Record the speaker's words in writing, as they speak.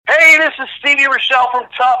is Stevie Rochelle from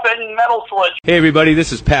Tough and Metal Sledge. Hey everybody,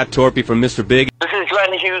 this is Pat Torpy from Mr. Big. This is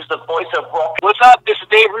Glenn Hughes, the voice of rock. What's up? This is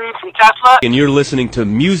Dave Rude from Tesla. And you're listening to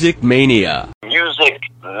Music Mania. Music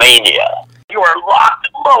Mania. You are locked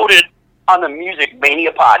and loaded on the Music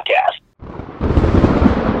Mania podcast.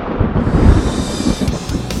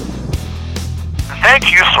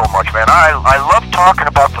 Thank you so much, man. I love talking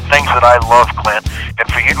about the things that I love, Clint,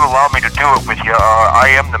 and for you to allow me to do it with you, I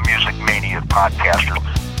am the Music Mania podcaster.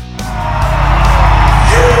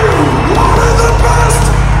 You wanted the best!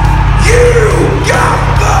 You got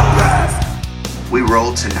the best! We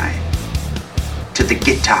roll tonight to the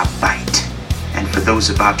guitar bite, and for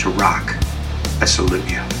those about to rock, I salute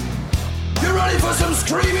you. You ready for some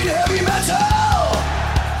screaming heavy metal?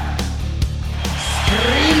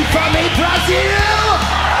 Scream for me, Brazil!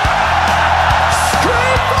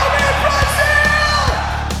 Scream for me,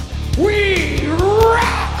 Brazil! We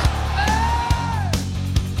rock!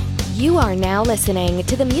 You are now listening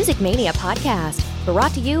to the Music Mania podcast,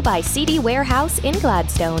 brought to you by CD Warehouse in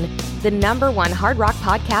Gladstone, the #1 hard rock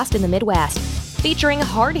podcast in the Midwest, featuring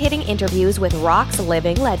hard-hitting interviews with rock's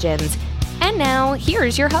living legends. And now,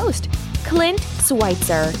 here's your host, Clint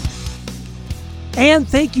Schweitzer. And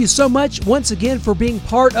thank you so much once again for being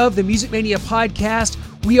part of the Music Mania podcast.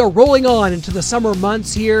 We are rolling on into the summer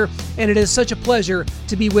months here, and it is such a pleasure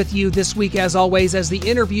to be with you this week as always as the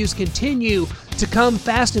interviews continue to come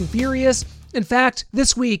fast and furious. In fact,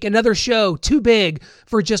 this week, another show too big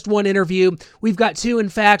for just one interview. We've got two, in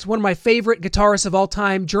fact. One of my favorite guitarists of all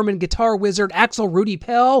time, German guitar wizard Axel Rudi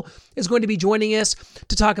Pell, is going to be joining us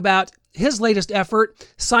to talk about his latest effort,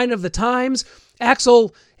 Sign of the Times.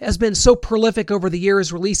 Axel has been so prolific over the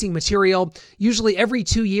years releasing material. Usually every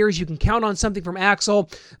 2 years you can count on something from Axel.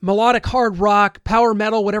 Melodic hard rock, power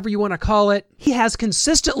metal, whatever you want to call it. He has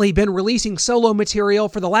consistently been releasing solo material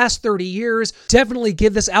for the last 30 years. Definitely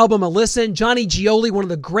give this album a listen. Johnny Gioeli, one of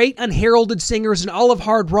the great unheralded singers in all of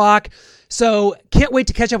hard rock. So can't wait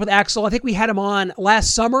to catch up with Axel. I think we had him on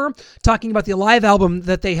last summer talking about the live album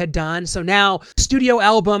that they had done. So now studio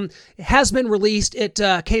album has been released. It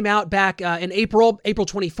came out back in April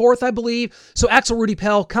 24th, I believe. So Axel Rudi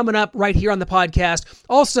Pell coming up right here on the podcast.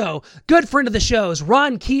 Also, good friend of the show's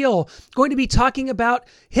Ron Keel going to be talking about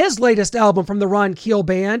his latest album from the Ron Keel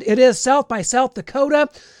Band. It is South by South Dakota.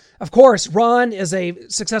 Of course, Ron is a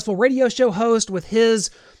successful radio show host with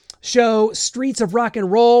his show Streets of Rock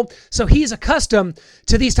and Roll, so he's accustomed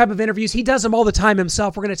to these type of interviews. He does them all the time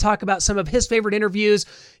himself. We're going to talk about some of his favorite interviews,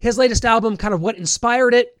 his latest album, kind of what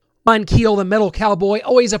inspired it. Ron Keel, the metal cowboy,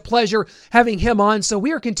 always a pleasure having him on. So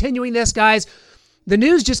we are continuing this, guys. The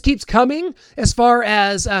news just keeps coming as far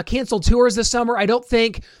as canceled tours this summer. I don't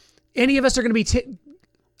think any of us are going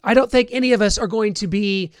to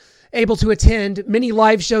be able to attend many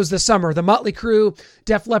live shows this summer. The Motley Crue,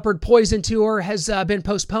 Def Leppard, Poison tour has been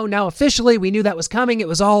postponed now officially. We knew that was coming. It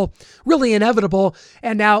was all really inevitable.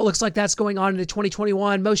 And now it looks like that's going on into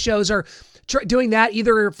 2021. Most shows are doing that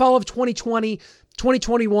either fall of 2020,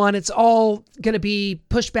 2021. It's all going to be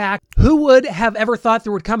pushed back. Who would have ever thought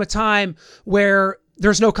there would come a time where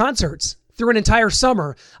there's no concerts through an entire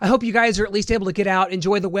summer? I hope you guys are at least able to get out,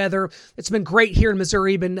 enjoy the weather. It's been great here in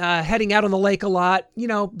Missouri. Been heading out on the lake a lot,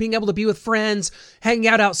 being able to be with friends, hanging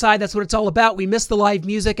out outside. That's what it's all about. We miss the live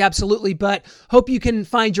music, absolutely, but hope you can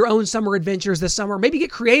find your own summer adventures this summer. Maybe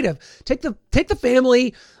get creative. Take the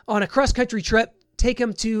family on a cross-country trip. Take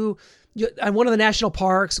them to one of the national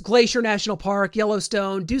parks, Glacier National Park,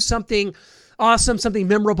 Yellowstone. Do something awesome, something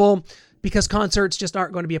memorable, because concerts just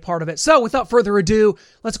aren't going to be a part of it. So without further ado,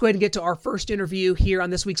 let's go ahead and get to our first interview here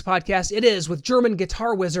on this week's podcast. It is with German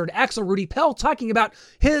guitar wizard Axel Rudi Pell talking about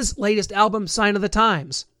his latest album, Sign of the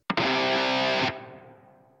Times.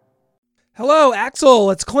 Hello,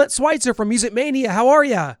 Axel. It's Clint Schweitzer from Music Mania. How are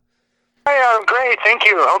you? Hey, I'm great. Thank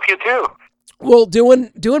you. I hope you too. Well,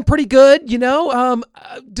 doing pretty good,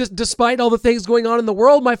 despite all the things going on in the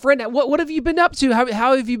world, my friend. What have you been up to?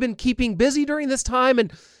 How have you been keeping busy during this time,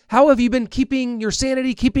 and how have you been keeping your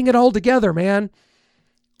sanity, keeping it all together, man?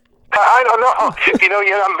 I don't know.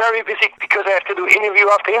 I'm very busy because I have to do interview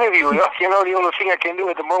after interview. The only thing I can do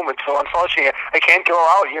at the moment. So unfortunately, I can't go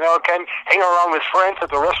out. I can't hang around with friends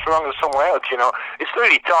at the restaurant or somewhere else. It's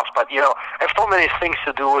really tough, but I have so many things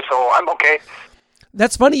to do, so I'm okay.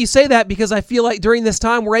 That's funny you say that, because I feel like during this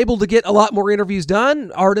time we're able to get a lot more interviews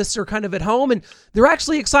done. Artists are kind of at home and they're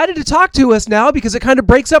actually excited to talk to us now because it kind of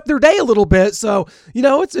breaks up their day a little bit. So,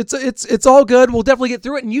 it's all good. We'll definitely get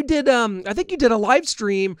through it. And you did, I think you did a live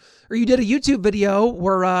stream, or you did a YouTube video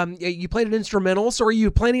where you played an instrumental. So are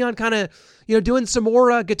you planning on kind of, doing some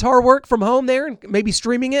more guitar work from home there and maybe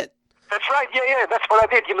streaming it? That's right. Yeah, that's what I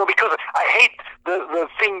did. Because I hate the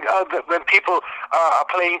thing when people are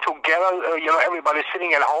playing together. Everybody's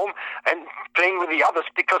sitting at home and playing with the others,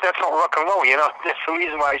 because that's not rock and roll. That's the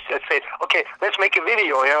reason why I said, okay, let's make a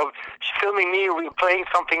video. Filming me playing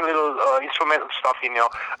something little instrumental stuff.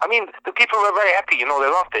 I mean, the people were very happy. They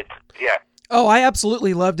loved it. Yeah. Oh, I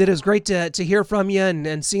absolutely loved it. It was great to hear from you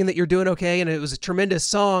and seeing that you're doing okay, and it was a tremendous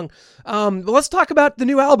song. But let's talk about the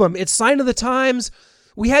new album. It's Sign of the Times.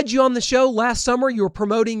 We had you on the show last summer. You were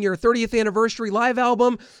promoting your 30th anniversary live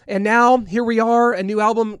album, and now here we are, a new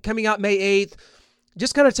album coming out May 8th.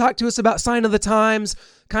 Just kind of talk to us about Sign of the Times,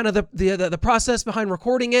 kind of the process behind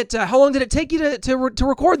recording it. How long did it take you to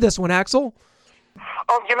record this one, Axel?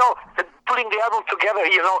 Putting the album together,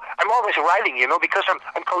 I'm always writing, because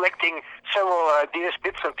I'm collecting several ideas,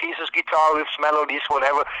 bits and pieces, guitar riffs, melodies,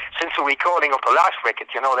 whatever, since the recording of the last record.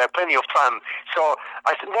 There are plenty of time. So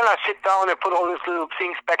then I sit down and put all these little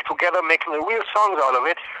things back together, making the real songs out of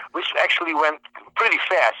it, which actually went pretty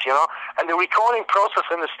fast, And the recording process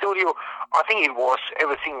in the studio, I think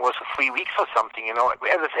everything was 3 weeks or something,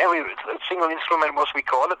 Every single instrument was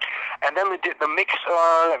recorded. And then we did the mix,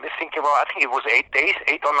 let me think about, I think it was 8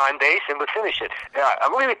 or 9 days, and we finished it. Yeah,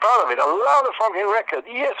 I'm really proud of it. I love the fucking record.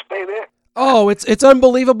 Yes, baby. Oh, it's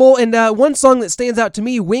unbelievable. And one song that stands out to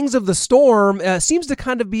me, Wings of the Storm, seems to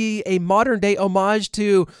kind of be a modern-day homage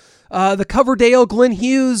to the Coverdale, Glenn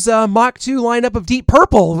Hughes, Mach 2 lineup of Deep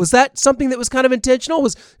Purple. Was that something that was kind of intentional?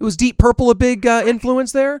 Was Deep Purple a big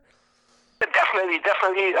influence there? Definitely.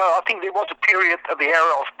 I think there was a period of the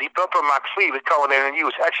era of Deep Purple Mark III with Coverdale and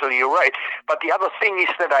Hughes. Actually, you're right. But the other thing is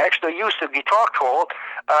that I actually used a guitar chord,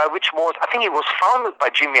 which was, I think it was founded by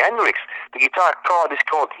Jimi Hendrix. The guitar chord is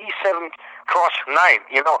called E7 Cross 9.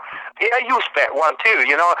 Yeah, I used that one too.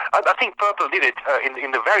 I think Purple did it in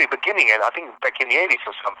the very beginning, and I think back in the 80s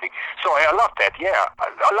or something. So I love that. Yeah,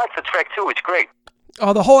 I like the track too. It's great.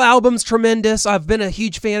 Oh, the whole album's tremendous. I've been a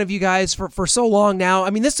huge fan of you guys for so long now. I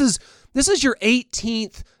mean, this is your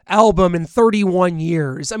 18th album in 31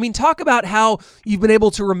 years. I mean, talk about how you've been able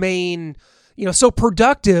to remain, so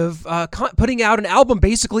productive, putting out an album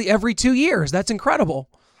basically every 2 years. That's incredible.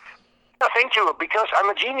 Thank you, because I'm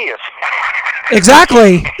a genius.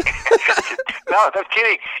 Exactly. No, that's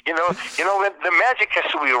kidding. When the magic has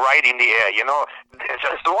to be right in the air.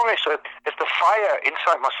 As long as the fire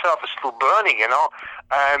inside myself is still burning,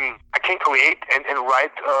 I can create and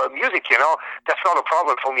write music. That's not a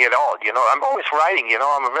problem for me at all. I'm always writing.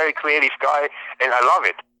 I'm a very creative guy, and I love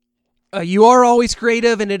it. You are always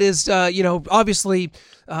creative, and it is, obviously,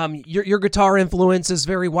 your guitar influence is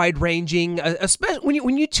very wide-ranging. Especially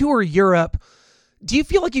when you tour Europe, do you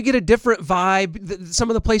feel like you get a different vibe?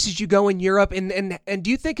 Some of the places you go in Europe, and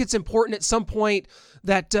do you think it's important at some point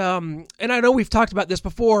that? And I know we've talked about this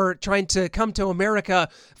before, trying to come to America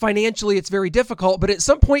financially, it's very difficult. But at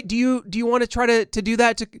some point, do you want to try to do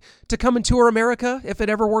that to come and tour America if it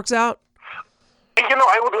ever works out?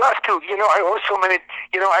 I would love to. I also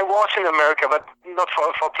I was in America, but not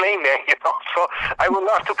for playing there, So I would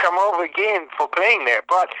love to come over again for playing there.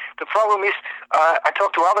 But the problem is, I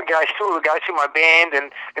talk to other guys too, the guys in my band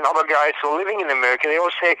and other guys who are living in America. They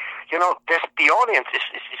all say, the audience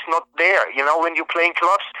is not there. When you play in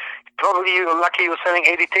clubs, probably you're lucky you're selling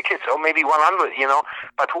 80 tickets or maybe 100,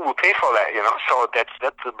 But who will pay for that, So that's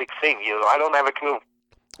a big thing, I don't have a clue.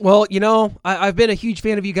 Well, I've been a huge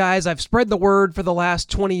fan of you guys. I've spread the word for the last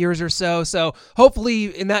 20 years or so. So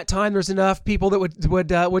hopefully in that time, there's enough people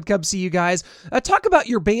that would come see you guys. Talk about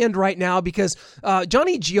your band right now, because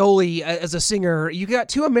Johnny Gioli, as a singer, you got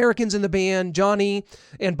two Americans in the band, Johnny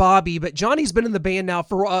and Bobby, but Johnny's been in the band now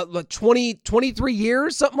for 23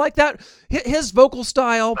 years, something like that. His vocal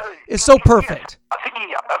style is so perfect. I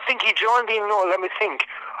think he joined in, let me think.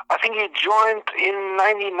 I think he joined in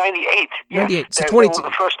 1998. 98, so 22. That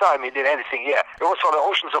was the first time he did anything, yeah. It was for the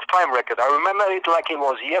Oceans of Time record. I remember it like it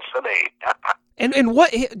was yesterday. And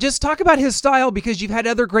what? Just talk about his style, because you've had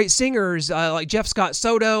other great singers like Jeff Scott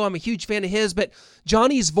Soto. I'm a huge fan of his, but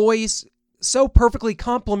Johnny's voice so perfectly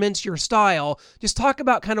complements your style. Just talk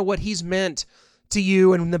about kind of what he's meant to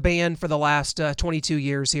you and the band for the last 22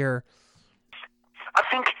 years here. I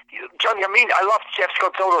think, Johnny, I love Jeff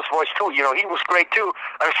Scott Soto's voice too. He was great too.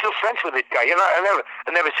 I'm still friends with this guy. I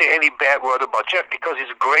never say any bad word about Jeff, because he's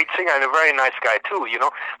a great singer and a very nice guy too.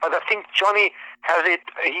 But I think Johnny has it.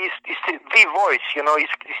 He's the voice. He's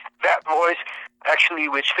that voice actually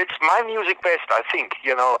which fits my music best. I think.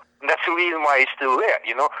 And that's the reason why he's still there.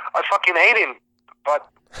 I fucking hate him, but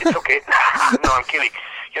it's okay. No, I'm kidding.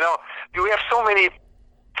 We have so many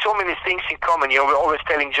things in common. We're always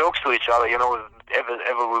telling jokes to each other.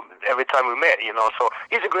 every time we met, you know. So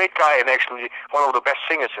he's a great guy and actually one of the best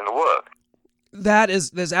singers in the world.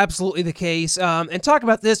 That's absolutely the case. And talk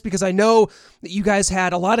about this because I know that you guys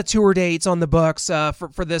had a lot of tour dates on the books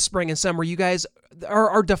for this spring and summer. You guys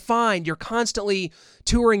are defined. You're constantly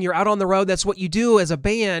touring. You're out on the road. That's what you do as a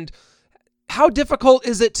band. How difficult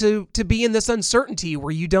is it to be in this uncertainty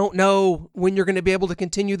where you don't know when you're going to be able to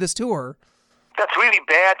continue this tour? That's really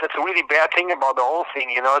bad. That's a really bad thing about the whole thing,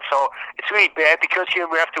 you know. So it's really bad because here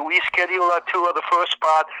we have to reschedule our tour. The first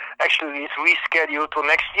part actually is rescheduled to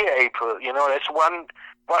next year, April. You know, that's one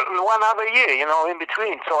other year, you know, in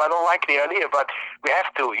between. So I don't like the idea, but we have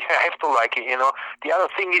to. You have to like it, you know. The other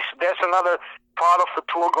thing is there's another part of the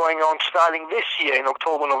tour going on starting this year in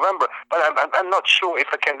October, November. But I'm not sure if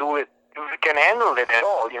I can do it, if we can handle it at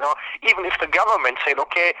all, you know. Even if the government said,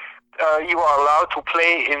 okay, you are allowed to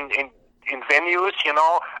play in venues, you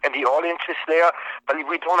know, and the audience is there, but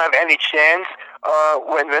we don't have any chance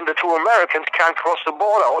when the two Americans can't cross the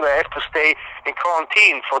border or they have to stay in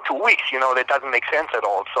quarantine for 2 weeks, you know. That doesn't make sense at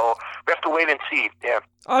all. So we have to wait and see, yeah.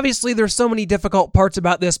 Obviously, there's so many difficult parts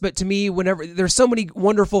about this, but to me, whenever there's so many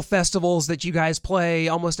wonderful festivals that you guys play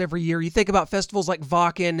almost every year. You think about festivals like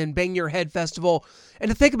Wacken and Bang Your Head Festival, and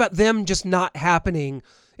to think about them just not happening,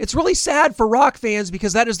 it's really sad for rock fans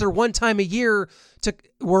because that is their one time a year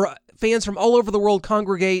where fans from all over the world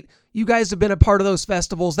congregate. You guys have been a part of those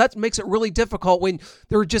festivals. That makes it really difficult when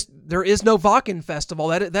there is no Wacken Festival.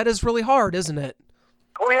 That is really hard, isn't it?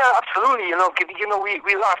 Oh yeah, absolutely. You know,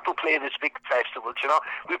 we love to play these big festivals. You know,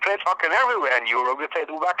 we played Wacken everywhere in Europe. We played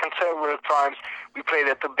Wacken several times. We played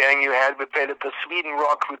at the Bang You Head. We played at the Sweden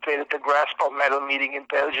Rock. We played at the Grass Pop Metal meeting in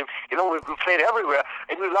Belgium. You know, we played everywhere,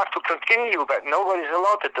 and we love to continue, but nobody's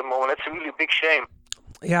allowed at the moment. That's a really big shame.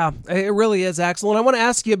 Yeah, it really is, Axel. And I want to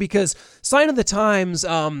ask you because Sign of the Times,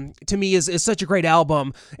 to me, is such a great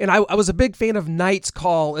album. And I was a big fan of Night's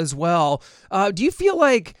Call as well. Do you feel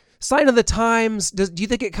like Sign of the Times, do you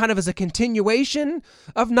think it kind of is a continuation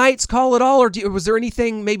of Night's Call at all? Or was there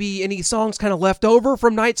anything, maybe any songs kind of left over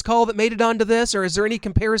from Night's Call that made it onto this? Or is there any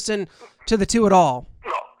comparison to the two at all?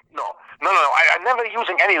 No. I'm never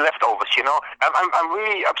using any leftovers, you know.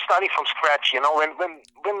 I'm starting from scratch, you know. When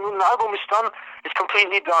an album is done, it's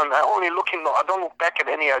completely done. I don't look back at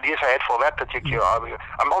any ideas I had for that particular album.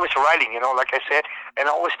 I'm always writing, you know, like I said, and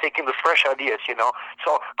always taking the fresh ideas, you know.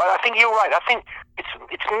 So, but I think you're right. I think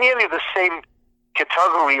it's nearly the same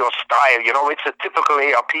category or style, you know. It's a typical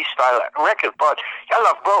ARP style record, but I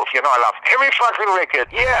love both, you know. I love every fucking record,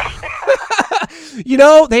 yes. You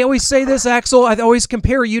know, they always say this, Axel. I always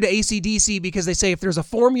compare you to AC/DC because they say if there's a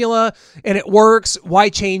formula and it works, why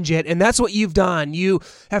change it? And that's what you've done. You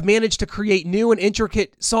have managed to create new and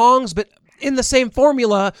intricate songs, but in the same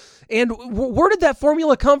formula. And where did that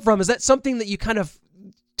formula come from? Is that something that you kind of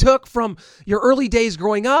took from your early days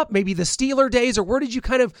growing up, maybe the Steeler days, or where did you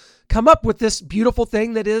kind of come up with this beautiful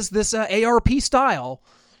thing that is this ARP style?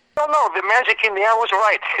 No, the magic in the air was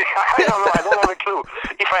right. I don't know. I don't have a clue.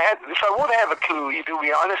 If I would have a clue, to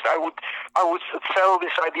be honest, I would sell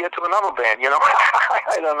this idea to another band. You know,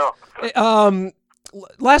 I don't know.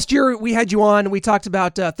 Last year we had you on and we talked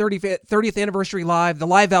about 30th Anniversary Live, the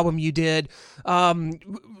live album you did.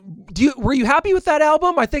 Were you happy with that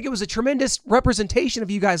album? I think it was a tremendous representation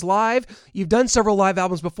of you guys live. You've done several live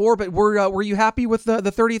albums before, but were you happy with the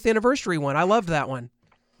 30th Anniversary one? I loved that one.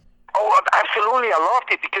 Oh, absolutely. I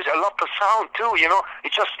loved it because I loved the sound too, you know.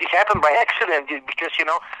 It happened by accident because, you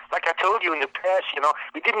know, like I told you in the past, you know,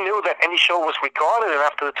 we didn't know that any show was recorded, and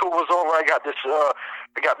after the tour was over, I got this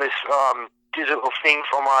digital thing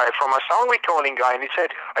from my sound recording guy, and he said,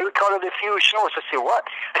 I recorded a few shows. I said, what?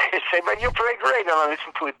 He said, man, you play great. And I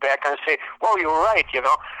listened to it back and I say, well, you're right, you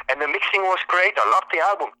know. And the mixing was great. I loved the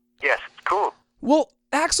album. Yes, it's cool. Well,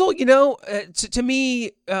 Axel, you know, to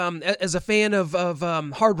me, as a fan of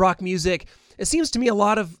hard rock music, it seems to me a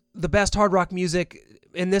lot of the best hard rock music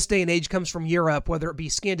in this day and age comes from Europe, whether it be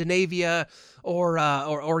Scandinavia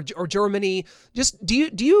or Germany. Just do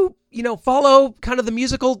you follow kind of the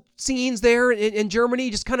musical scenes there in Germany?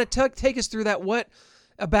 Just kind of take us through that. What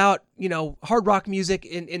about, you know, hard rock music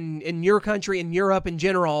in your country, in Europe in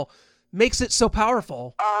general, makes it so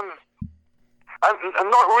powerful?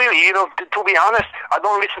 Not really, you know, to be honest, I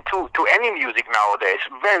don't listen to any music nowadays.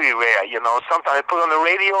 Very rare, you know. Sometimes I put on the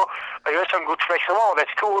radio, I hear some good tracks, oh,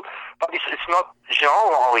 that's cool, but it's not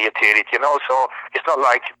genre-oriented, you know, so it's not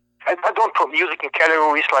like, I don't put music in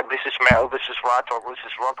categories like this is metal, this is rock, or this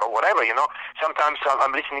is rock, or whatever, you know. Sometimes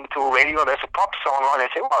I'm listening to a radio, there's a pop song on, and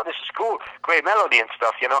I say, wow, this is cool, great melody and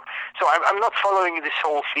stuff, you know. So I'm not following this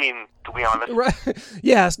whole scene, to be honest. Right.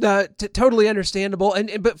 Yes, totally understandable.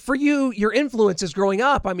 But for you, your influences growing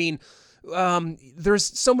up, I mean, there's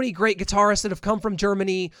so many great guitarists that have come from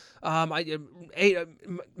Germany.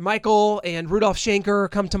 Michael and Rudolf Schenker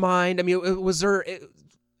come to mind. I mean, was there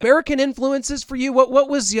American influences for you? What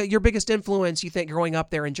was your biggest influence, you think, growing up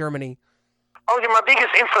there in Germany? Oh, yeah, my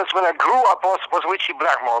biggest influence when I grew up was Richie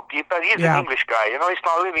Blackmore. He's an English guy, you know, he's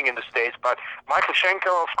not living in the States, but Michael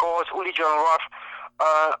Schenker, of course, Uli John Roth,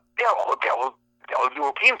 they're all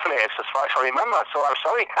European players, as far as I remember, so I'm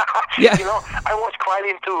sorry. Yeah. You know, I was quite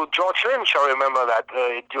into George Lynch, I remember that,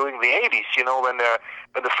 during the 80s, you know, when the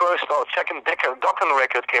first or second Dokken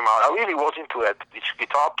record came out. I really was into that, this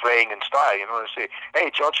guitar playing and style, you know, and say,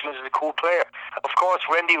 hey, George Lynch is a cool player. Of course,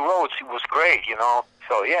 Randy Rhoads, he was great, you know.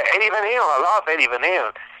 So, yeah, Eddie Van Halen, I love Eddie Van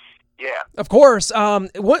Halen. Yeah. Of course.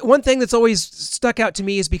 One thing that's always stuck out to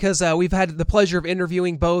me is because we've had the pleasure of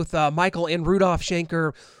interviewing both Michael and Rudolf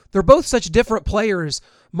Schenker. They're both such different players.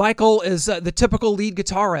 Michael is the typical lead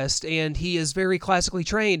guitarist, and he is very classically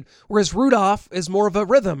trained, whereas Rudolf is more of a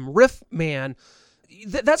riff man.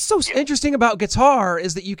 That's so interesting about guitar,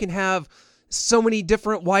 is that you can have so many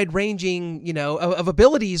different wide-ranging, you know, of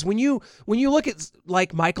abilities. When you look at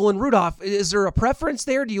like Michael and Rudolf, is there a preference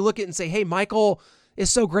there? Do you look at it and say, hey, Michael is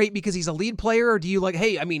so great because he's a lead player, or do you like,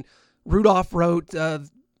 hey, I mean, Rudolf wrote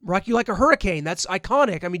Rock You Like a Hurricane. That's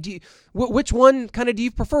iconic. I mean, which one kind of do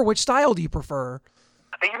you prefer? Which style do you prefer?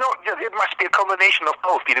 You know, it must be a combination of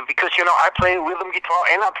both, Peter, because, you know, I play rhythm guitar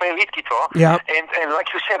and I play lead guitar. Yeah. And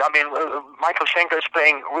like you said, I mean, Michael Schenker is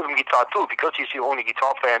playing rhythm guitar too, because he's the only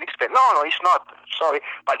guitar player in X-Band. No, he's not. Sorry.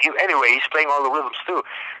 But anyway, he's playing all the rhythms too.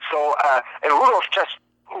 So, and Rudolf just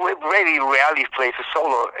really rarely plays a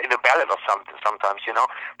solo in a ballad or something sometimes, you know.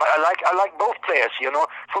 But I like both players, you know.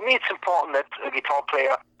 For me, it's important that a guitar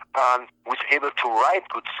player was able to write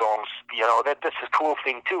good songs, you know. That's a cool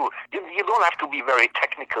thing too. You don't have to be very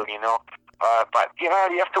technical, you know. But, you know,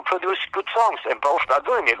 you have to produce good songs, and both are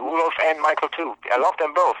doing it, Rudolf and Michael too. I love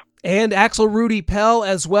them both. And Axel Rudi Pell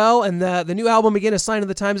as well, and the new album, again, A Sign of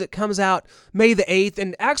the Times. It comes out May the 8th.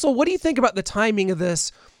 And Axel, what do you think about the timing of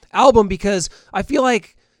this album? Because I feel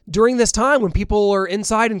like during this time when people are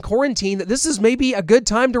inside in quarantine, that this is maybe a good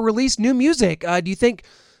time to release new music. Do you think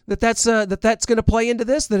that's going to play into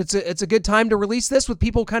this, that it's a good time to release this with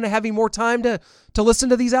people kind of having more time to listen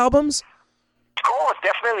to these albums? Of course,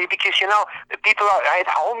 definitely, because, you know, the people are at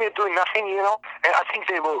home, they're doing nothing, you know, and I think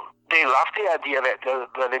they love the idea that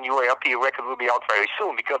the new LP record will be out very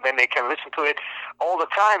soon, because then they can listen to it all the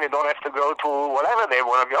time. They don't have to go to whatever they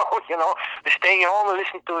want to go, you know. They're staying at home and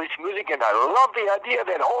listening to this music, and I love the idea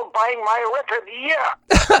that all buying my record,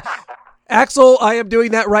 yeah. Axel, I am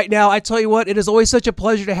doing that right now. I tell you what, it is always such a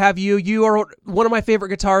pleasure to have you. You are one of my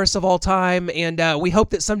favorite guitarists of all time, and we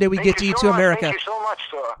hope that someday we get you to America. Thank you so much,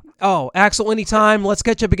 sir. Oh, Axel, anytime. Let's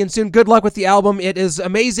catch up again soon. Good luck with the album. It is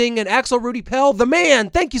amazing. And Axel Rudi Pell, the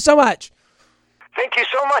man, thank you so much. Thank you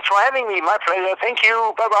so much for having me. My pleasure. Thank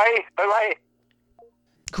you. Bye-bye. Bye-bye.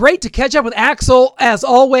 Great to catch up with Axel, as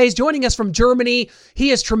always, joining us from Germany.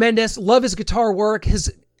 He is tremendous. Love his guitar work.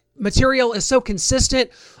 His material is so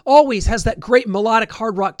consistent, always has that great melodic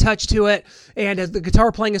hard rock touch to it, and as the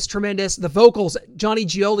guitar playing is tremendous. The vocals, Johnny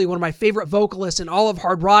Gioli, one of my favorite vocalists in all of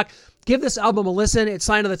hard rock. Give this album a listen. It's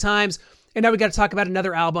Sign of the Times. And now we got to talk about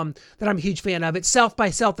another album that I'm a huge fan of. It's South by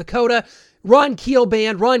South Dakota. Ron Keel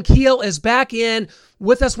Band. Ron Keel is back in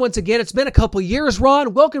with us once again. It's been a couple years,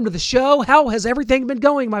 Ron. Welcome to the show. How has everything been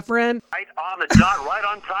going, my friend? Right on the dot, right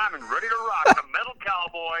on time, and ready to rock. The Metal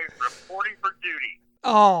Cowboy reporting for duty.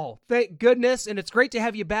 Oh, thank goodness. And it's great to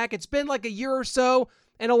have you back. It's been like a year or so,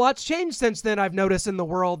 and a lot's changed since then, I've noticed, in the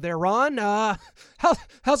world there, Ron.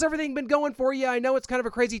 How's everything been going for you? I know it's kind of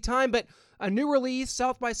a crazy time, but a new release,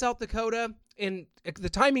 South by South Dakota, and the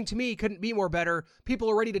timing to me couldn't be more better. People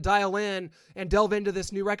are ready to dial in and delve into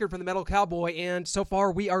this new record from the Metal Cowboy, and so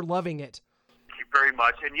far we are loving it. Thank you very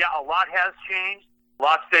much. And yeah, a lot has changed. A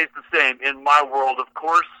lot stays the same in my world, of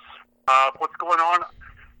course. What's going on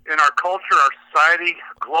in our culture, our society,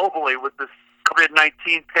 globally with this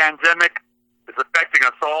COVID-19 pandemic is affecting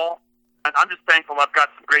us all. And I'm just thankful I've got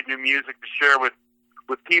some great new music to share with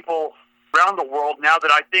people around the world now that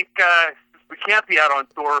I think we can't be out on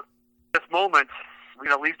tour this moment. We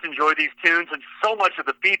can at least enjoy these tunes, and so much of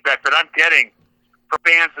the feedback that I'm getting from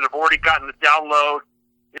fans that have already gotten the download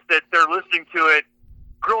is that they're listening to it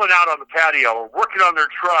grilling out on the patio or working on their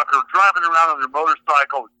truck or driving around on their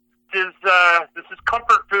motorcycle. This is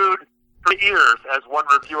comfort food for ears, as one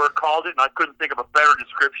reviewer called it, and I couldn't think of a better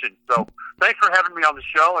description. So thanks for having me on the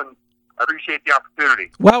show, and I appreciate the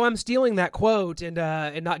opportunity. Well, I'm stealing that quote and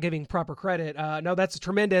not giving proper credit. No, that's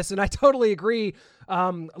tremendous, and I totally agree.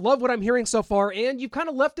 Love what I'm hearing so far, and you've kind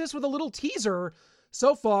of left us with a little teaser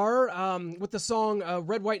so far, with the song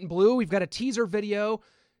Red, White, and Blue, we've got a teaser video.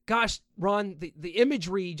 Gosh, Ron, the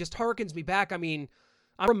imagery just harkens me back. I mean,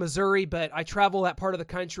 I'm from Missouri, but I travel that part of the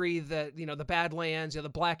country, the Badlands, the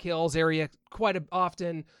Black Hills area quite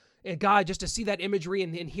often. And God, just to see that imagery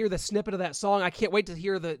and hear the snippet of that song, I can't wait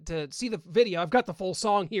to see the video. I've got the full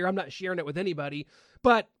song here. I'm not sharing it with anybody,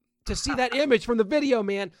 but to see that image from the video,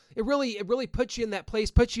 man, it really puts you in that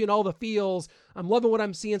place, puts you in all the feels. I'm loving what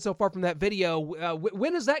I'm seeing so far from that video.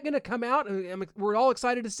 When is that going to come out? We're all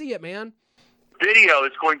excited to see it, man. Video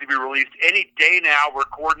is going to be released any day now. We're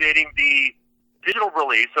coordinating the digital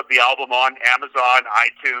release of the album on Amazon,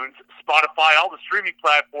 iTunes, Spotify, all the streaming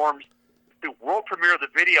platforms. The world premiere of the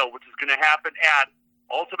video, which is going to happen at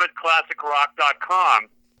ultimateclassicrock.com.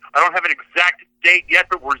 I don't have an exact date yet,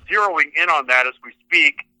 but we're zeroing in on that as we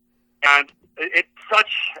speak. And it's such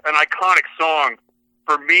an iconic song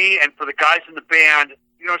for me and for the guys in the band.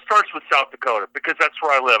 It starts with South Dakota because that's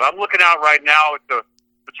where I live. I'm looking out right now at the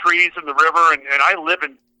trees and the river, and I live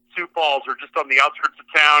in Sioux Falls, or just on the outskirts of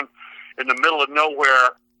town in the middle of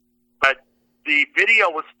nowhere. But the video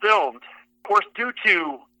was filmed, of course, due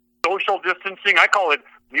to social distancing. I call it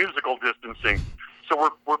musical distancing. So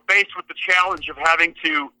we're faced with the challenge of having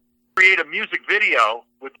to create a music video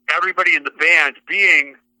with everybody in the band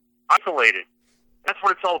being isolated. That's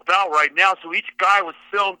what it's all about right now. So each guy was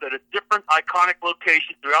filmed at a different iconic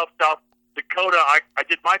location throughout South Dakota. I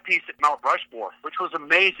did my piece at Mount Rushmore, which was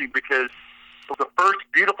amazing because it was the first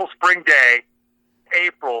beautiful spring day,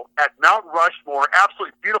 April, at Mount Rushmore.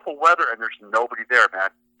 Absolutely beautiful weather, and there's nobody there,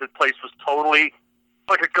 man. The place was totally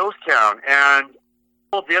like a ghost town. And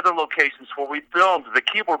all of the other locations where we filmed, the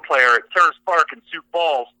keyboard player at Terrace Park in Sioux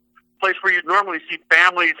Falls, place where you'd normally see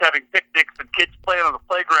families having picnics and kids playing on the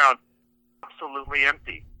playground, absolutely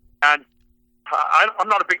empty. And I'm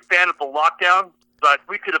not a big fan of the lockdown, but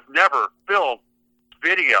we could have never filmed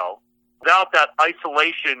video without that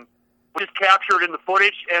isolation, which is captured in the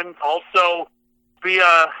footage, and also be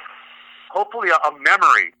hopefully a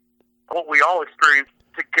memory of what we all experienced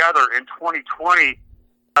together in 2020.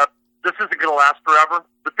 This isn't going to last forever.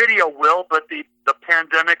 The video will, but the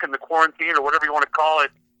pandemic and the quarantine, or whatever you want to call it,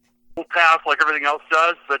 will pass like everything else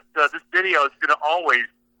does. But this video is going to always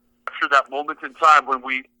capture that moment in time when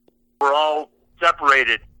we were all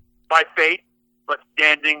separated by fate, but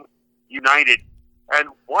standing united. And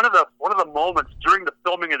one of the moments during the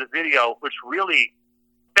filming of the video, which really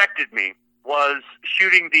affected me, was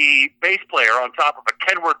shooting the bass player on top of a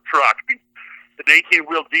Kenworth truck, an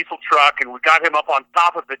 18-wheel diesel truck, and we got him up on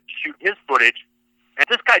top of it to shoot his footage. And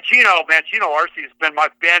this guy, Gino Arce, has been my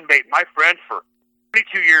bandmate, my friend for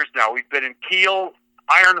 22 years now. We've been in Keel,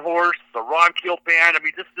 Iron Horse, the Ron Keel band. I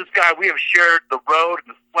mean, this guy, we have shared the road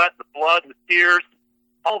and the sweat, the blood, and the tears,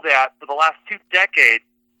 all that for the last 2 decades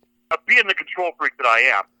of being the control freak that I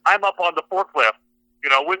am. I'm up on the forklift,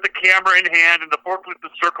 with the camera in hand, and the forklift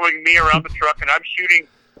is circling me around the truck, and I'm shooting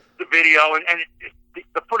the video, and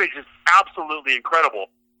the footage is absolutely incredible.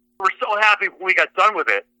 We're so happy when we got done with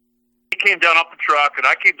it. He came down off the truck, and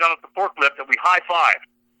I came down off the forklift, and we high-fived.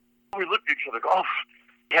 We looked at each other,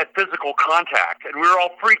 we had physical contact, and we were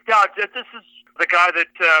all freaked out. This is the guy that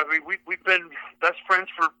we've been best friends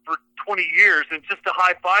for 20 years, and just to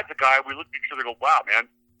high-five the guy, we looked at each other and go, wow, man,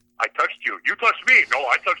 I touched you. You touched me. No,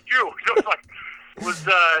 I touched you. It was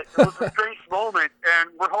a strange moment,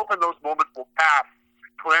 and we're hoping those moments will pass,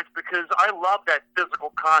 Clint, because I love that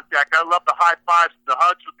physical contact. I love the high fives and the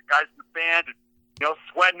hugs with the guys in the band, and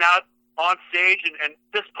sweating out on stage and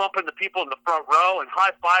fist pumping the people in the front row and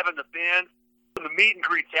high fiving the band, and the meet and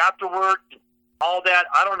greets afterwards, all that.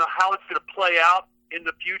 I don't know how it's going to play out in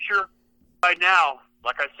the future. Right now,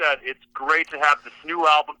 like I said, it's great to have this new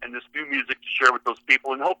album and this new music to share with those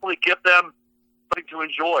people, and hopefully give them something to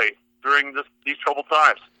enjoy during these troubled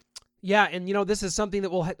times. Yeah, and this is something that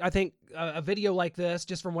will, I think, a video like this,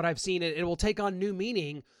 just from what I've seen, it will take on new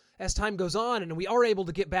meaning as time goes on, and we are able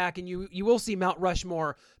to get back, and you will see Mount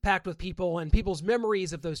Rushmore packed with people and people's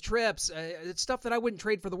memories of those trips. It's stuff that I wouldn't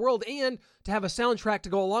trade for the world, and to have a soundtrack to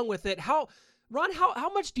go along with it. Ron,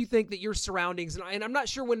 how much do you think that your surroundings, and I'm not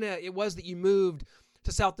sure when it was that you moved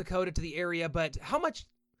to South Dakota, to the area, but how much do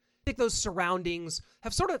you think those surroundings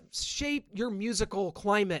have sort of shaped your musical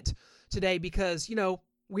climate today? Because,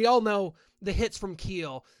 we all know the hits from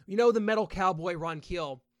Keel, the metal cowboy Ron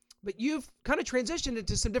Keel, but you've kind of transitioned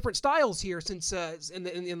into some different styles here since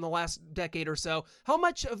in the last decade or so. How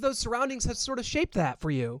much of those surroundings have sort of shaped that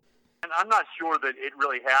for you? And I'm not sure that it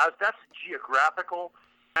really has. That's geographical,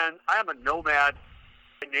 and I am a nomad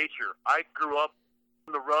by nature. I grew up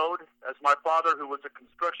on the road as my father, who was a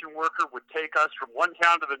construction worker, would take us from one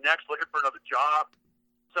town to the next looking for another job.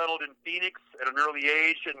 settled in Phoenix at an early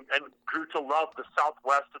age and grew to love the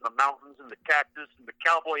Southwest and the mountains and the cactus and the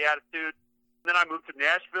cowboy attitude. Then I moved to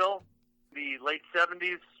Nashville in the late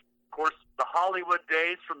 70s. Of course, the Hollywood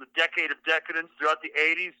days from the decade of decadence throughout the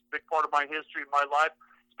 80s, big part of my history and my life.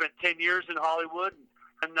 Spent 10 years in Hollywood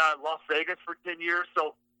and Las Vegas for 10 years.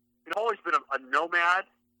 So I've always been a nomad,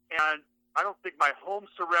 and I don't think my home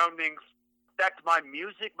surroundings affect my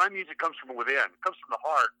music. My music comes from within. It comes from the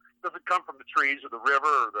heart. It doesn't come from the trees or the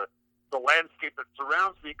river or the landscape that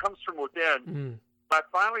surrounds me. It comes from within. I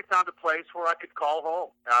finally found a place where I could call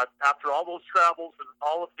home. After all those travels and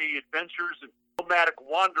all of the adventures and nomadic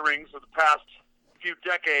wanderings of the past few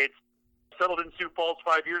decades, settled in Sioux Falls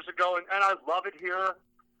 5 years ago, and I love it here.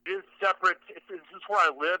 It is separate. This is where I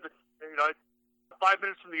live. It's 5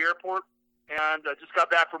 minutes from the airport, and I just got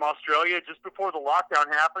back from Australia just before the lockdown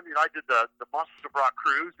happened. I did the Monsters of Rock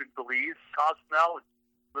cruise in Belize, Cozumel,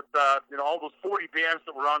 with all those 40 bands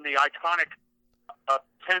that were on the iconic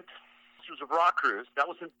 10th Monsters of Rock cruise. That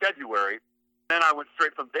was in February. Then I went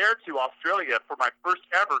straight from there to Australia for my first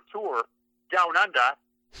ever tour down under,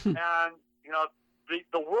 and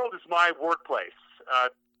the world is my workplace,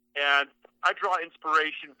 and I draw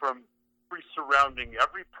inspiration from every surrounding,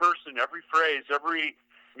 every person, every phrase, every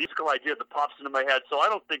musical idea that pops into my head. So I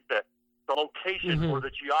don't think that the location or the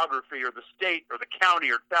geography or the state or the county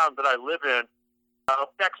or town that I live in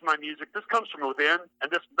affects my music. This comes from within, and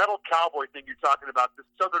this metal cowboy thing you're talking about, this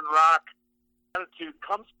southern rock attitude,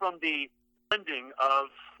 comes from the blending of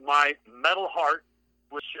my metal heart,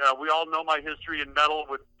 which we all know my history in metal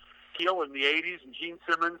with Keel in the 80s and Gene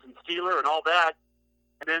Simmons and Steeler and all that.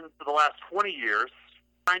 And then for the last 20 years,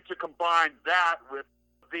 trying to combine that with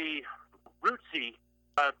the rootsy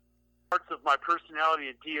parts of my personality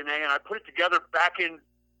and DNA, and I put it together back in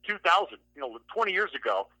 2000, 20 years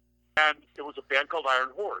ago, and it was a band called Iron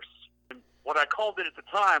Horse. And what I called it at the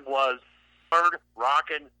time was hard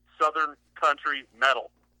rockin' southern country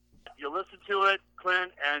metal. You listen to it,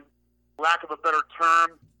 Clint, and lack of a better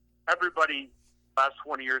term, everybody the last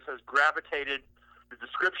 20 years has gravitated the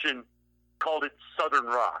description, called it Southern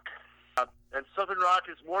rock. And Southern rock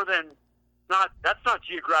is more than that's not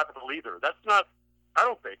geographical either. That's not, I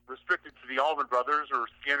don't think, restricted to the Allman Brothers or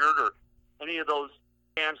Skinner or any of those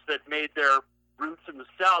bands that made their roots in the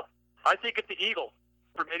South. I think at the Eagles,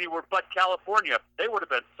 from anywhere but California, they would have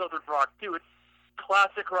been Southern rock too. It's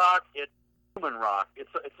classic rock, it's human rock, it's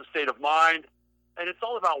a state of mind, and it's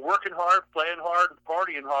all about working hard, playing hard, and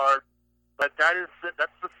partying hard. But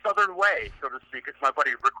that's the Southern way, so to speak. It's my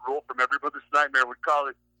buddy Rick Rule from Every Mother's Nightmare would call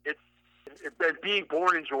it. And being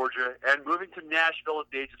born in Georgia and moving to Nashville at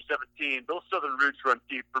the age of 17, those Southern roots run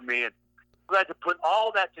deep for me. And I'm glad to put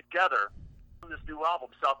all that together on this new album,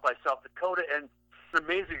 South by South Dakota, and it's an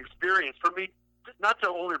amazing experience for me, not to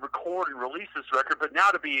only record and release this record, but now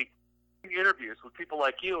to be in interviews with people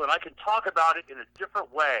like you, and I can talk about it in a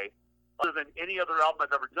different way other than any other album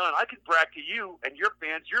I've ever done. I can brag to you and your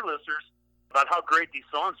fans, your listeners, about how great these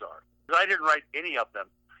songs are. Because I didn't write any of them.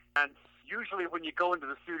 And usually when you go into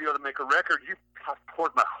the studio to make a record, I've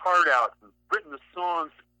poured my heart out and written the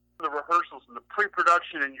songs, the rehearsals, and the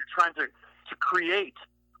pre-production, and you're trying to create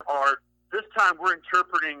art. This time we're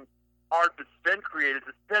interpreting art that's been created,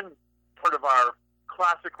 that's been part of our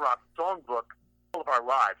classic rock songbook all of our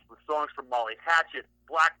lives, with songs from Molly Hatchet,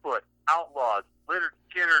 Blackfoot, Outlaws, Leonard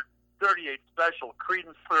Skinner, 38 Special,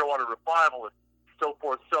 Creedence Clearwater Revival, and so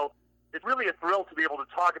forth. So it's really a thrill to be able to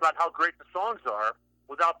talk about how great the songs are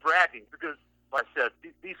without bragging, because, like I said,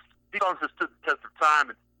 these songs have stood the test of time,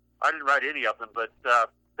 and I didn't write any of them, but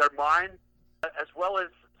they're mine, as well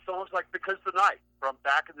as songs like Because the Night from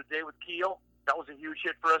back in the day with Keel. That was a huge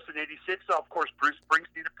hit for us in '86. So, of course, Bruce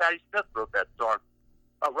Springsteen and Patti Smith wrote that song.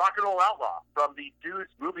 Rock and Roll Outlaw from the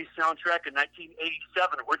Dudes movie soundtrack in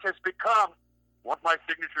 1987, which has become one of my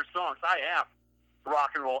signature songs. I am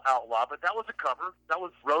Rock and Roll Outlaw, but that was a cover. That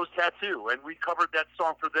was Rose Tattoo, and we covered that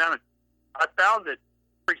song for them. And I found that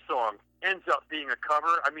every song ends up being a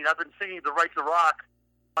cover. I mean, I've been singing The Right to Rock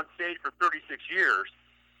on stage for 36 years,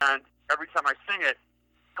 and every time I sing it,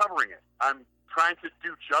 covering it. I'm trying to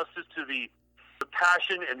do justice to the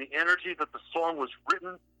passion and the energy that the song was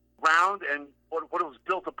written around and what it was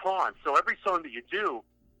built upon. So every song that you do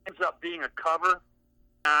ends up being a cover,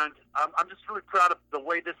 and I'm just really proud of the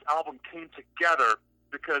way this album came together,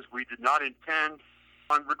 because we did not intend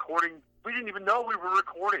on recording. We didn't even know we were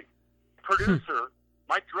recording. Producer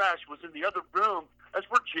Mike Dresch was in the other room as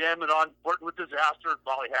we're jamming on Flirting with Disaster,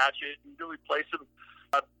 Molly Hatchet, and then we play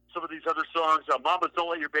some of these other songs. Mamas Don't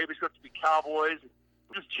Let Your Babies Go to Be Cowboys.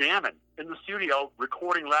 We're just jamming in the studio,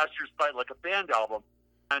 recording last year's Fight Like a Band album,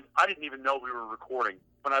 and I didn't even know we were recording.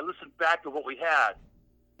 When I listened back to what we had,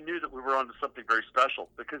 knew that we were onto something very special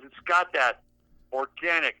because it's got that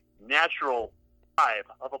organic, natural vibe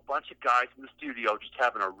of a bunch of guys in the studio just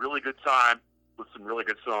having a really good time with some really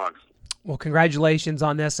good songs. Well, congratulations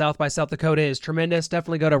on this. South by South Dakota is tremendous.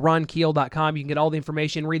 Definitely go to ronkeel.com. You can get all the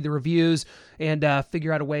information, read the reviews, and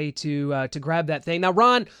figure out a way to grab that thing. Now,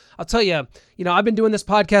 Ron, I'll tell you, I've been doing this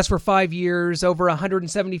podcast for 5 years, over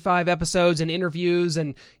 175 episodes and interviews,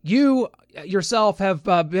 and you yourself have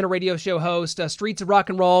been a radio show host. Streets of Rock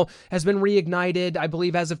and Roll has been reignited, I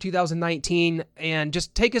believe, as of 2019. And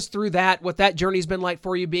just take us through that, what that journey's been like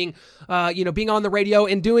for you, being on the radio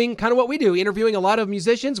and doing kind of what we do, interviewing a lot of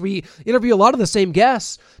musicians. We interview a lot of the same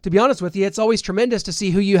guests. To be honest with you, it's always tremendous to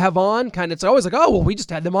see who you have on. It's always like, oh, well, we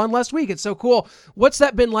just had them on last week. It's so cool. What's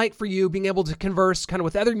that been like for you, being able to converse kind of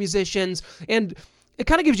with other musicians? And it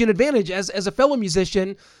kind of gives you an advantage as a fellow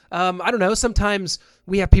musician. I don't know, sometimes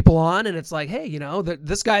we have people on and it's like, hey,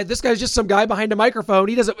 this guy's just some guy behind a microphone.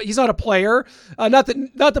 He's not a player. Not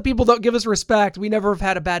that people don't give us respect. We never have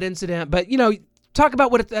had a bad incident, but talk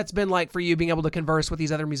about what that's been like for you, being able to converse with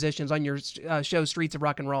these other musicians on your show, Streets of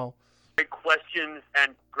Rock and Roll. Great question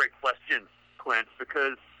and great questions, Clint,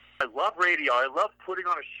 because I love radio. I love putting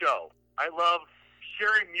on a show. I love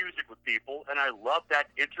sharing music with people, and I love that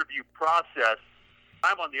interview process.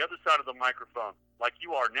 I'm on the other side of the microphone, like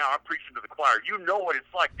you are now. I'm preaching to the choir. You know what it's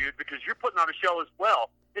like, dude, because you're putting on a show as well.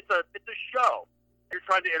 It's a show. You're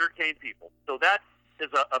trying to entertain people. So that is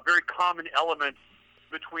a very common element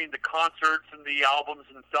between the concerts and the albums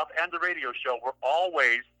and stuff and the radio show. We're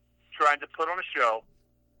always trying to put on a show,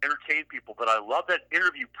 entertain people. But I love that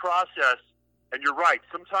interview process. And you're right.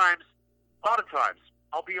 Sometimes, a lot of times,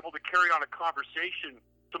 I'll be able to carry on a conversation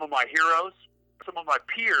with some of my heroes, some of my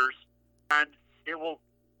peers, and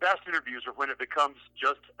best interviews are when it becomes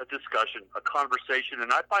just a discussion, a conversation.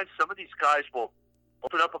 And I find some of these guys will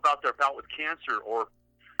open up about their bout with cancer or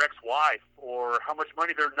their ex-wife or how much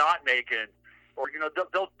money they're not making. Or,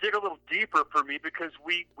 they'll dig a little deeper for me because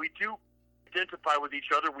we do identify with each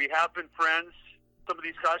other. We have been friends, some of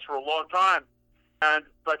these guys, for a long time.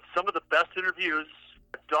 But some of the best interviews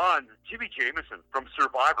I've done, Jimmy Jamison from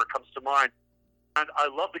Survivor comes to mind. And I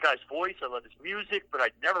love the guy's voice. I love his music, but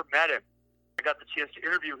I'd never met him. I got the chance to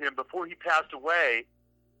interview him before he passed away.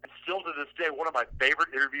 And still to this day, one of my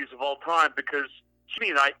favorite interviews of all time because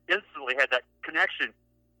Jimmy and I instantly had that connection.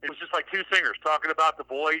 It was just like two singers talking about the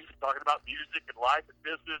voice, talking about music and life and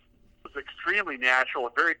business. It was extremely natural,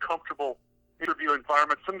 a very comfortable interview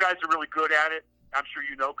environment. Some guys are really good at it, I'm sure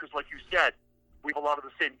you know, because like you said, we have a lot of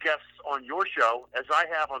the same guests on your show as I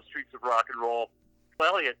have on Streets of Rock and Roll.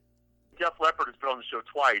 Well, Elliott, Def Leppard has been on the show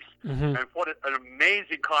twice, and what an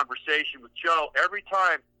amazing conversation with Joe. Every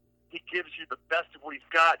time he gives you the best of what he's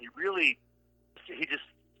got, he just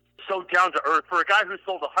so down to earth. For a guy who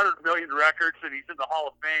sold 100 million records and he's in the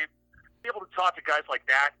Hall of Fame, be able to talk to guys like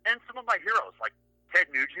that, and some of my heroes like Ted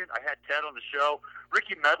Nugent. I had Ted on the show.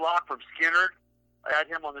 Ricky Medlock from Skinner, I had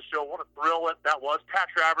him on the show. What a thrill that was. Pat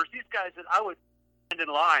Travers, these guys that I would stand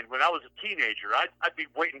in line when I was a teenager. I'd be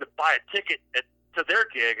waiting to buy a ticket to their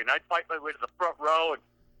gig, and I'd fight my way to the front row and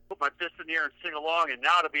put my fist in the air and sing along. And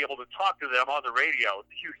now to be able to talk to them on the radio, it's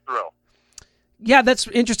a huge thrill. Yeah, that's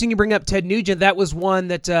interesting you bring up Ted Nugent. That was one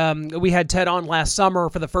that we had Ted on last summer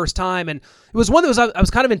for the first time, and it was one that I was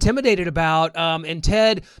kind of intimidated about. And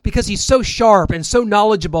Ted, because he's so sharp and so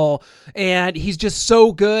knowledgeable, and he's just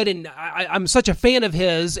so good, and I'm such a fan of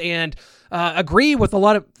his, and agree with a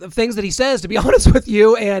lot of things that he says, to be honest with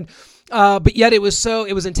you, and but yet it was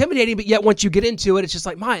intimidating. But yet once you get into it, it's just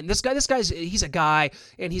like, man, he's a guy,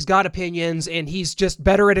 and he's got opinions, and he's just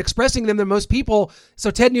better at expressing them than most people. So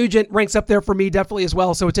Ted Nugent ranks up there for me definitely as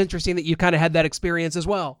well. So it's interesting that you kind of had that experience as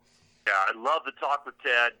well. Yeah, I love the talk with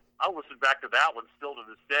Ted. I listen back to that one still to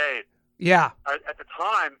this day. Yeah. At the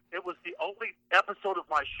time, it was the only episode of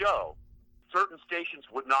my show certain stations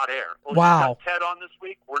would not air. Oh, wow. You got Ted on this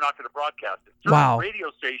week, we're not going to broadcast it. Certain wow.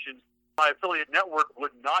 radio stations, my affiliate network,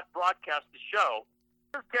 would not broadcast the show.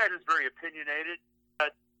 Ted is very opinionated.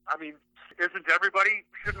 But, I mean, isn't everybody?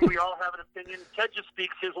 Shouldn't we all have an opinion? Ted just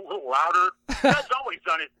speaks his a little louder. Ted's always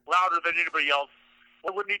done it louder than anybody else.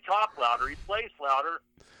 Why wouldn't he talk louder? He plays louder.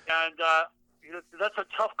 And that's a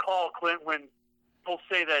tough call, Clint, when people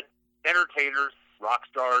say that entertainers, rock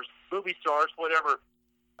stars, movie stars, whatever,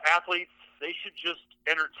 athletes, they should just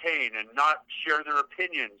entertain and not share their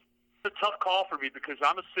opinions. It's a tough call for me because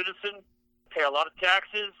I'm a citizen, pay a lot of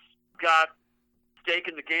taxes, got stake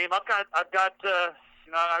in the game. I've got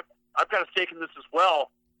a stake in this as well.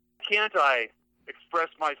 Can't I express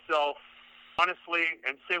myself honestly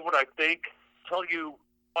and say what I think? Tell you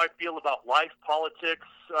how I feel about life, politics,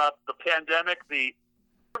 the pandemic,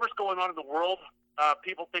 whatever's going on in the world.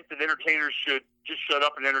 people think that entertainers should just shut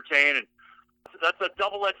up and entertain, and that's a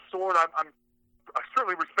double-edged sword. I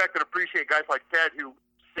certainly respect and appreciate guys like Ted who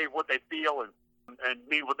say what they feel and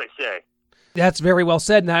mean what they say. That's very well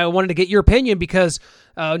said, and I wanted to get your opinion because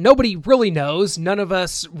nobody really knows. None of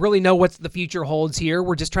us really know what the future holds here.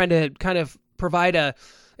 We're just trying to kind of provide a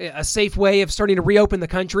safe way of starting to reopen the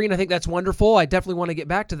country, and I think that's wonderful. I definitely want to get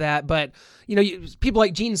back to that, but people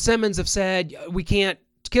like Gene Simmons have said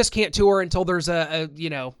Kiss can't tour until there's a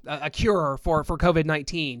cure for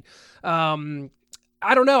COVID-19.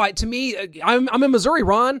 I don't know. To me, I'm in Missouri,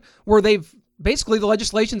 Ron, where basically the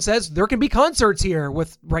legislation says there can be concerts here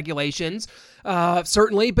with regulations,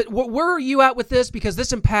 certainly. But where are you at with this? Because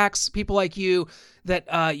this impacts people like you, that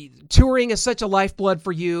touring is such a lifeblood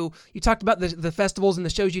for you. You talked about the festivals and the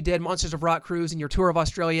shows you did, Monsters of Rock Cruise and your tour of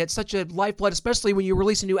Australia. It's such a lifeblood, especially when you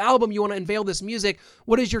release a new album, you want to unveil this music.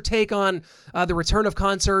 What is your take on the return of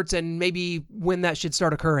concerts and maybe when that should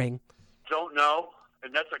start occurring? Don't know,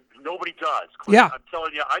 and nobody does. Yeah. I'm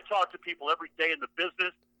telling you, I talk to people every day in the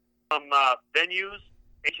business, from venues,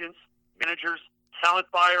 agents, managers, talent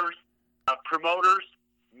buyers, promoters,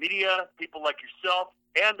 media, people like yourself,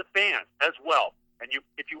 and the fans as well. And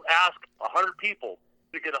if you ask 100 people,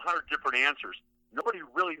 you get 100 different answers. Nobody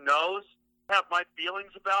really knows. I have my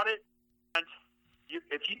feelings about it. And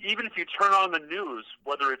even if you turn on the news,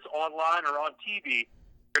 whether it's online or on TV,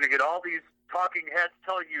 you're going to get all these talking heads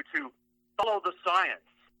telling you to follow the science.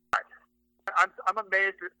 I'm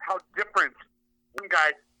amazed at how different one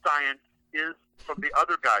guy's science is from the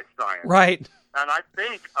other guy's science. Right. And I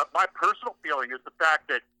think my personal feeling is the fact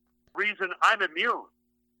that the reason I'm immune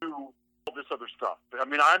to all this other stuff. I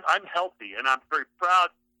mean, I'm healthy, and I'm very proud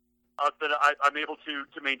that I'm able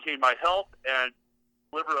to maintain my health and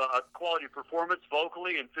deliver a quality performance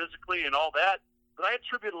vocally and physically and all that. But I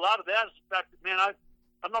attribute a lot of that to the fact that, man,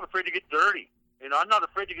 I'm not afraid to get dirty. I'm not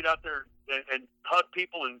afraid to get out there and hug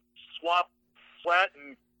people and swap sweat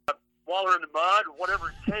and waller in the mud or whatever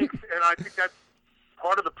it takes. And I think that's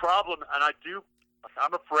part of the problem. And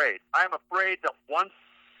I'm afraid. I am afraid that once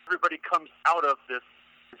everybody comes out of this,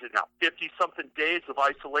 is it now 50-something days of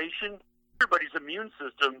isolation, everybody's immune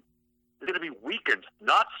system is going to be weakened,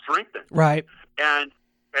 not strengthened. Right. And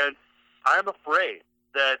I'm afraid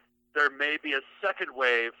that there may be a second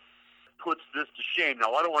wave that puts this to shame.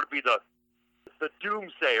 Now, I don't want to be the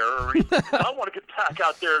doomsayer or anything. I want to get back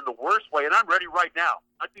out there in the worst way, and I'm ready right now.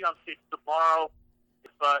 I'd be on stage tomorrow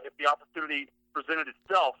if the opportunity presented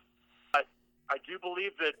itself. I do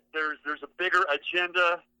believe that there's a bigger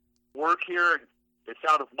agenda work here, and it's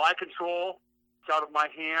out of my control. It's out of my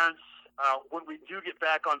hands. When we do get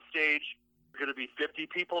back on stage, there's going to be 50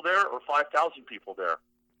 people there or 5,000 people there.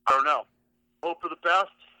 I don't know. Hope for the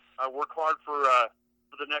best. I work hard for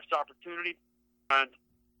the next opportunity, and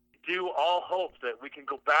do all hope that we can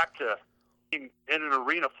go back to being in an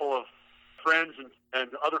arena full of friends and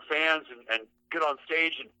other fans and get on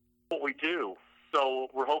stage and what we do. So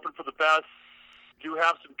we're hoping for the best. Do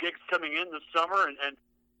have some gigs coming in this summer, and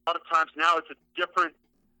a lot of times now it's a different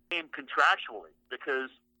game contractually,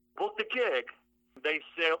 because book the gig, they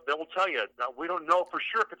will tell you, we don't know for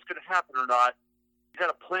sure if it's going to happen or not. You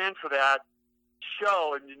got to plan for that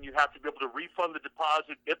show, and then you have to be able to refund the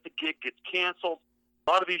deposit if the gig gets canceled.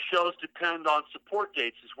 A lot of these shows depend on support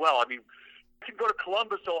dates as well. I mean, I can go to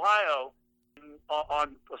Columbus, Ohio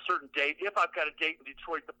on a certain date if I've got a date in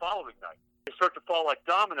Detroit the following night. They start to fall like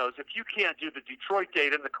dominoes. If you can't do the Detroit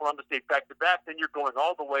date and the Columbus date back-to-back, then you're going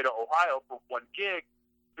all the way to Ohio for one gig.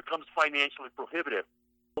 It becomes financially prohibitive.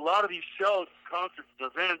 A lot of these shows, concerts,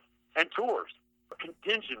 events, and tours are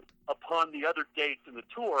contingent upon the other dates in the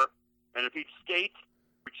tour. And if each state,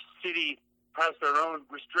 each city has their own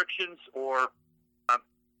restrictions or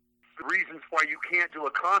reasons why you can't do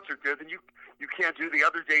a concert there, then you can't do the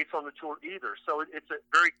other dates on the tour either. So it's a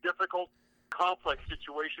very difficult, complex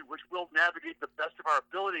situation, which we'll navigate the best of our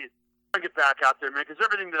ability to get back out there, man, because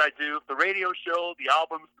everything that I do, the radio show, the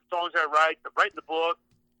albums, the songs I write, writing the book,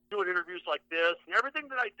 doing interviews like this, and everything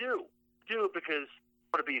that I do because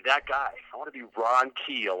I want to be that guy. I want to be Ron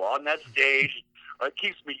Keel on that stage. It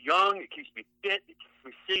keeps me young. It keeps me fit. It keeps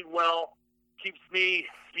me singing well. It keeps me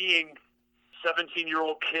being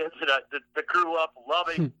 17-year-old kids that grew up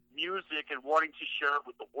loving music and wanting to share it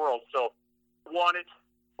with the world. So I want it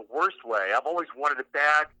the worst way. I've always wanted it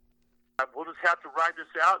bad. We'll just have to ride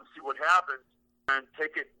this out and see what happens and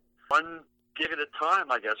take it one gig at a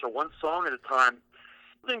time, I guess, or one song at a time.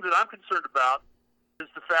 The thing that I'm concerned about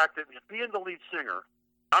is the fact that being the lead singer,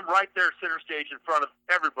 I'm right there center stage in front of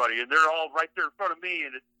everybody, and they're all right there in front of me,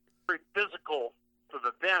 and it's very physical for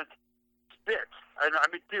the event. It's spits. And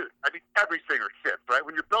every singer spits, right?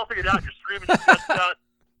 When you're belting it out, you're screaming your chest out,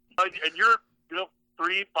 and you're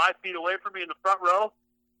 3-5 feet away from me in the front row,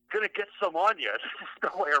 going to get some on you.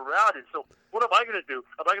 There's no way around it. So what am I going to do?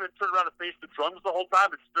 Am I going to turn around and face the drums the whole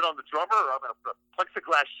time and spit on the drummer? Or am I going to put a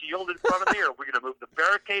plexiglass shield in front of me? Or are we going to move the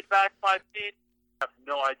barricade back 5 feet? I have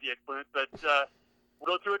no idea, Clint. But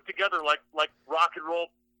we'll go through it together like rock and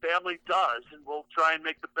roll family does, and we'll try and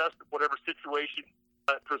make the best of whatever situation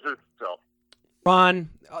presents itself. Ron,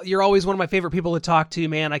 you're always one of my favorite people to talk to,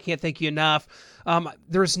 man. I can't thank you enough.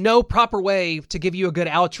 There's no proper way to give you a good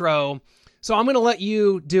outro, so I'm going to let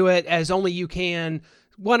you do it as only you can.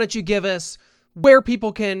 Why don't you give us where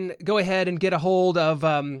people can go ahead and get a hold of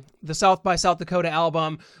the South by South Dakota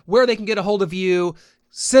album, where they can get a hold of you.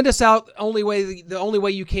 Send us out the only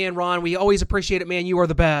way you can, Ron. We always appreciate it, man. You are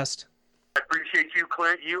the best. I appreciate you,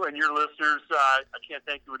 Clint, you and your listeners. I can't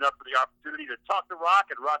thank you enough for the opportunity to talk to rock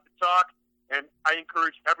and rock the talk. And I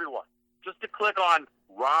encourage everyone just to click on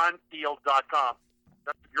ronkeel.com.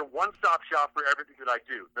 That's your one-stop shop for everything that I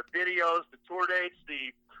do. The videos, the tour dates,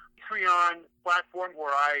 the Patreon platform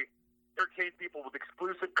where I entertain people with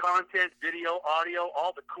exclusive content, video, audio,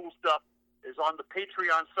 all the cool stuff is on the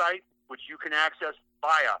Patreon site, which you can access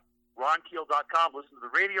via ronkeel.com. Listen to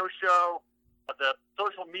the radio show, the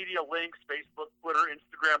social media links, Facebook, Twitter,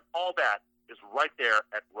 Instagram, all that is right there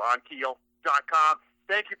at ronkeel.com.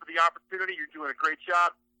 Thank you for the opportunity. You're doing a great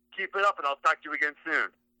job. Keep it up, and I'll talk to you again soon.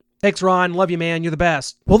 Thanks, Ron. Love you, man. You're the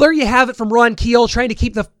best. Well, there you have it from Ron Keel, trying to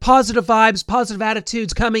keep the positive vibes, positive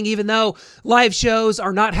attitudes coming, even though live shows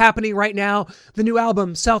are not happening right now. The new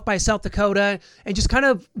album, South by South Dakota, and just kind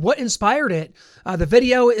of what inspired it. The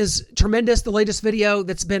video is tremendous, the latest video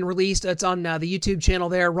that's been released. It's on the YouTube channel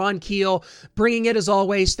there. Ron Keel bringing it as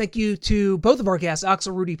always. Thank you to both of our guests,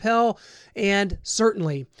 Axel Rudi Pell, and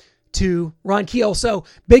certainly to Ron Keel. So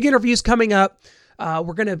big interviews coming up.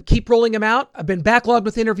 We're going to keep rolling them out. I've been backlogged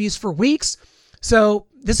with interviews for weeks. So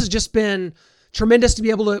this has just been tremendous to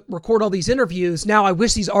be able to record all these interviews. Now I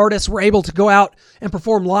wish these artists were able to go out and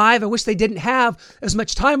perform live. I wish they didn't have as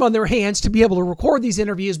much time on their hands to be able to record these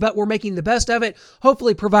interviews, but we're making the best of it,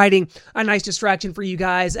 hopefully providing a nice distraction for you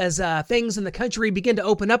guys as things in the country begin to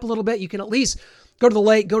open up a little bit. You can at least go to the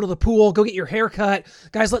lake, go to the pool, go get your hair cut.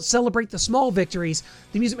 Guys, let's celebrate the small victories.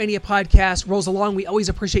 The Music Mania podcast rolls along. We always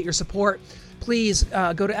appreciate your support. Please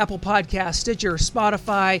go to Apple Podcasts, Stitcher,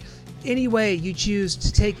 Spotify, any way you choose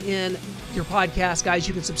to take in your podcast, guys.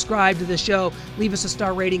 You can subscribe to the show, leave us a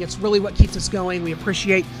star rating. It's really what keeps us going. We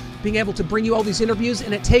appreciate being able to bring you all these interviews,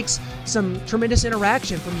 and it takes some tremendous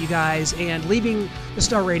interaction from you guys and leaving the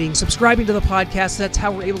star rating, subscribing to the podcast. That's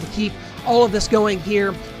how we're able to keep all of this going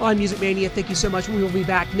here on Music Mania. Thank you so much. We will be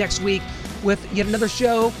back next week with yet another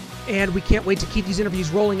show, and we can't wait to keep these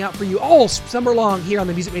interviews rolling out for you all summer long here on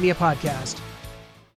the Music Mania podcast.